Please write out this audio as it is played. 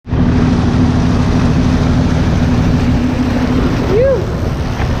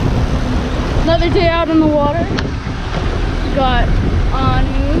Another day out in the water. We got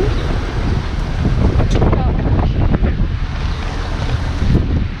Anu.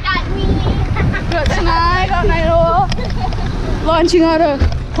 Got me. Got Tanai, got Nainoa. Launching out of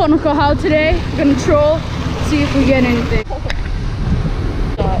Honokahau today. We're gonna troll, see if we get anything.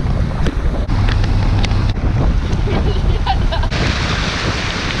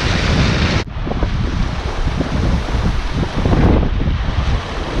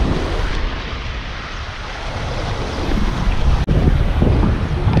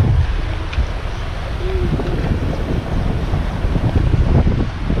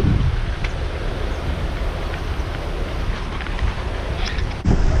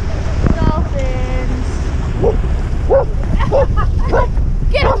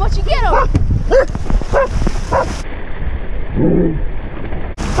 Get him, what you get him?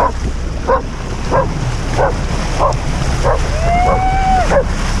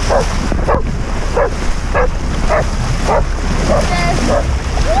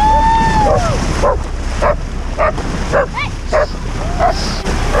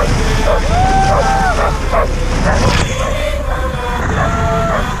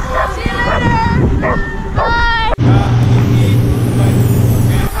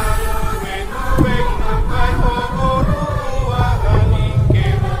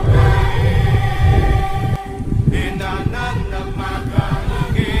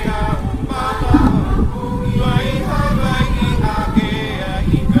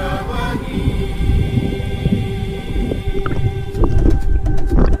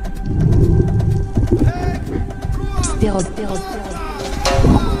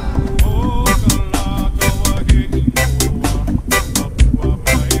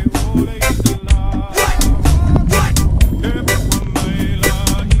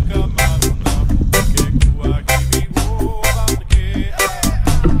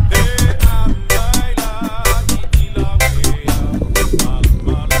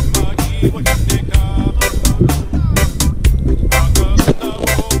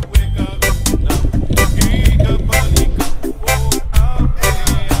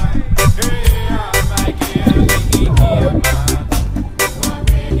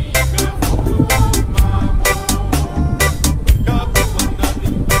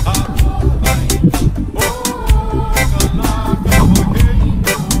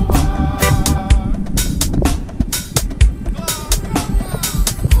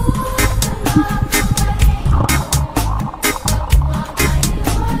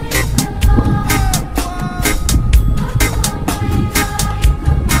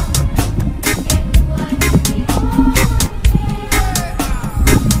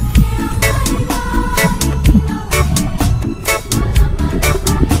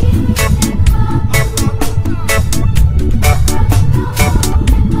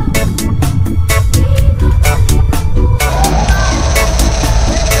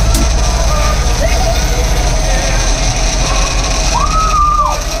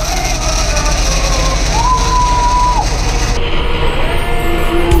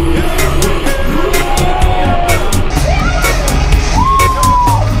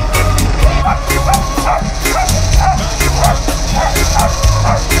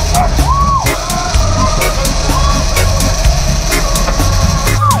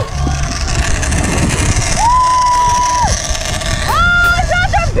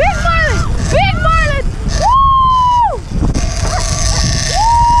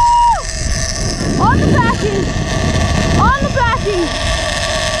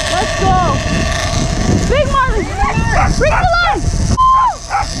 Bring the line!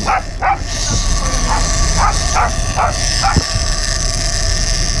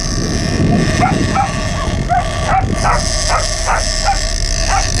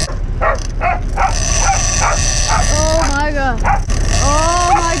 Oh my god.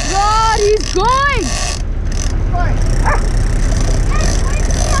 Oh my god, he's going!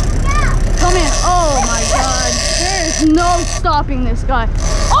 Come in. Oh my god. There is no stopping this guy.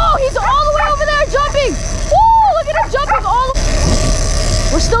 Oh, he's all the way over there jumping! Woo! Look at him jumping all.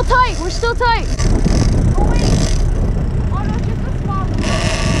 We're still tight. We're still tight. Oh wait. Oh no, just a small one.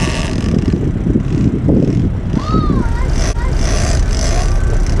 Oh,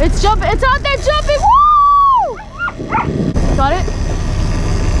 it's jumping. It's out there jumping. Woo! Got it?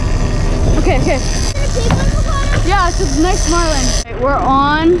 Okay, okay. Yeah, it's a nice marlin. Okay, we're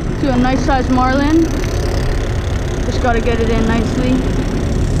on to a nice sized marlin. Just gotta get it in nicely.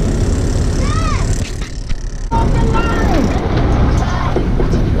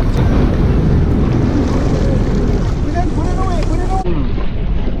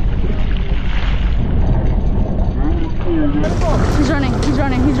 He's running, he's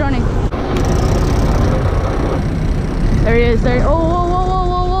running, he's running. is there. Oh, whoa, whoa, whoa,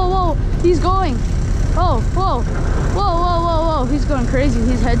 whoa, whoa, whoa. He's going. Oh, whoa. Whoa, whoa, whoa, whoa. He's going crazy.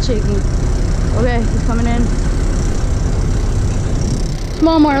 He's head shaking. Okay, he's coming in.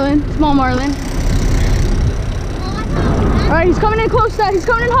 Small Marlin. Small Marlin. All right, he's coming in close, Dad. He's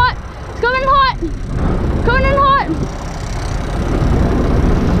coming in hot. He's coming in hot. Coming in hot.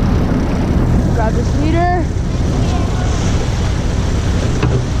 Grab this leader.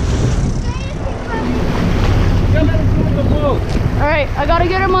 All right, I gotta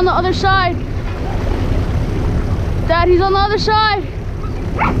get him on the other side. Dad, he's on the other side.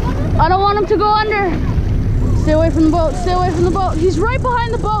 I don't want him to go under. Stay away from the boat. Stay away from the boat. He's right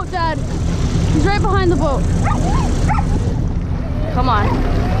behind the boat, Dad. He's right behind the boat. Come on.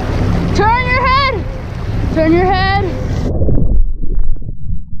 Turn your head. Turn your head.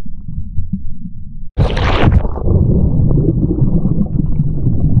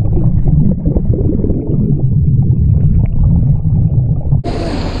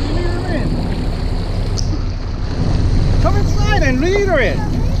 Come inside and lead her in.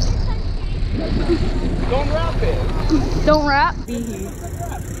 Don't wrap it. Don't wrap.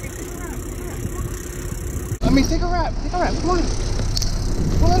 I mean, take a wrap. Take a wrap. Come on.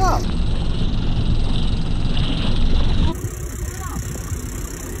 Pull it up.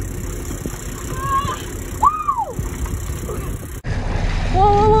 Whoa,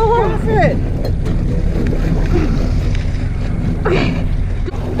 whoa, whoa, whoa. Perfect. Okay.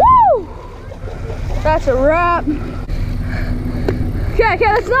 Woo! That's a wrap. Okay,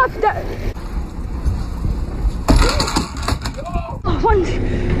 let's not stop. One.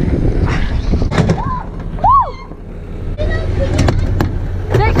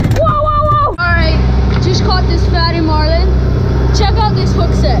 Whoa, whoa, whoa! All right, just caught this fatty marlin. Check out this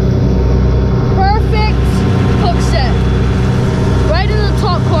hook set. Perfect hook set. Right in the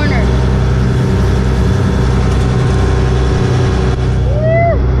top corner.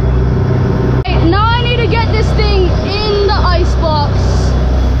 Hey, now I need to get this thing in the ice box.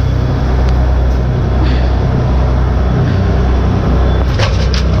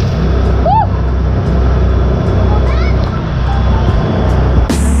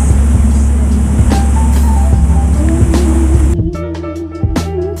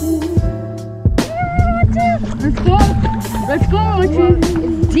 Let's go, Richie.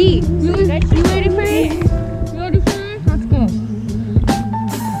 It's deep. You ready for it? You ready for it? Let's go.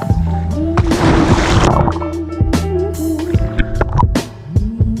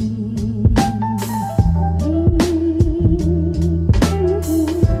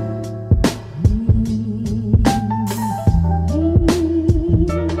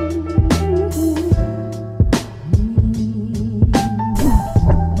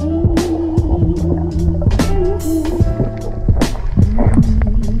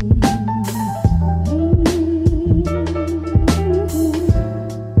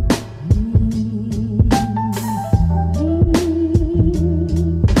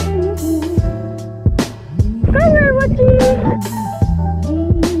 It's very white. You see it?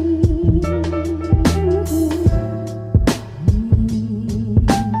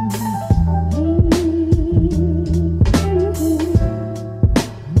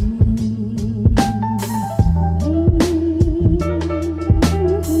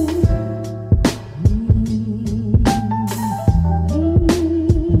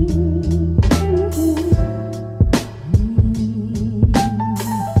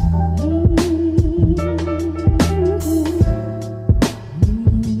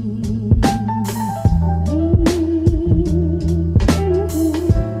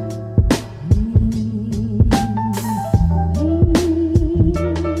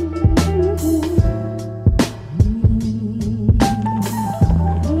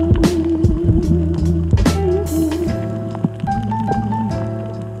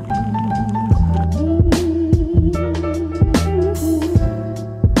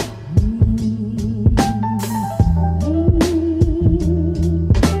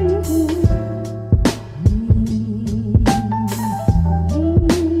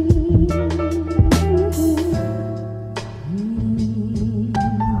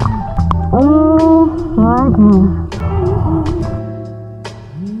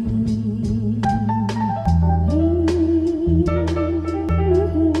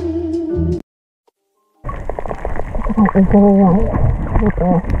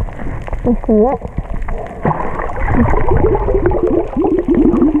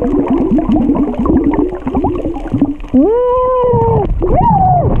 Yeah.